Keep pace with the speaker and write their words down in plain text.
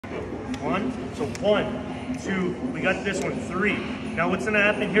1. So 1, 2, we got this one, 3. Now what's gonna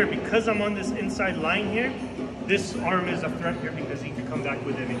happen here, because I'm on this inside line here, this arm is a threat here because he could come back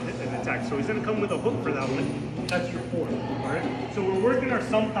with an attack. So he's gonna come with a hook for that one. That's your 4, all right? So we're working our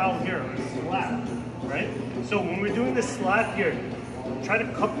somehow here, on a slap, right? So when we're doing this slap here, try to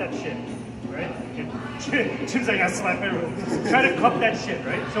cup that shit, right? Jim's like, I slap everyone. Try to cup that shit,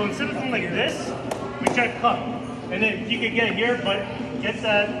 right? So instead of going like this, we try to cup. And then if you can get here, but get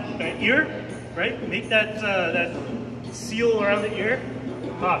that ear, right? Make that that seal around the ear.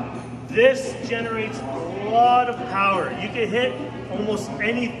 Pop. This generates a lot of power. You can hit almost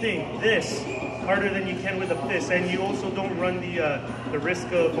anything this harder than you can with a fist, and you also don't run the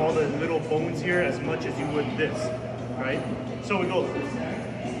risk of all the little bones here as much as you would this, right? So we go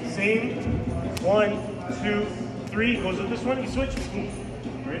same 1, 2, 3 goes with this one. You switch, boom,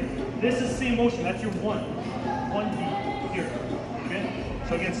 right? This is the same motion. That's your 1 beat here. Okay.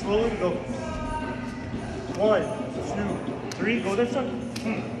 So again, slowly we go 1, 2, 3. Go this one.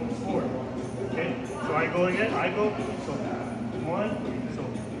 4. Okay. So I go again. I go. So 1. So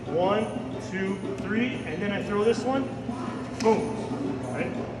 1, 2, 3, and then I throw this one. Boom.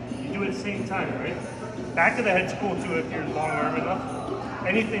 Right. You do it at the same time. Right. Back of the head's cool too if you're long arm enough.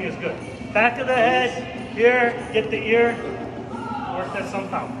 Anything is good. Back of the head, here, get the ear, work that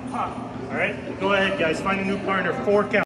somehow. All right, go ahead guys, find a new partner, 4 count.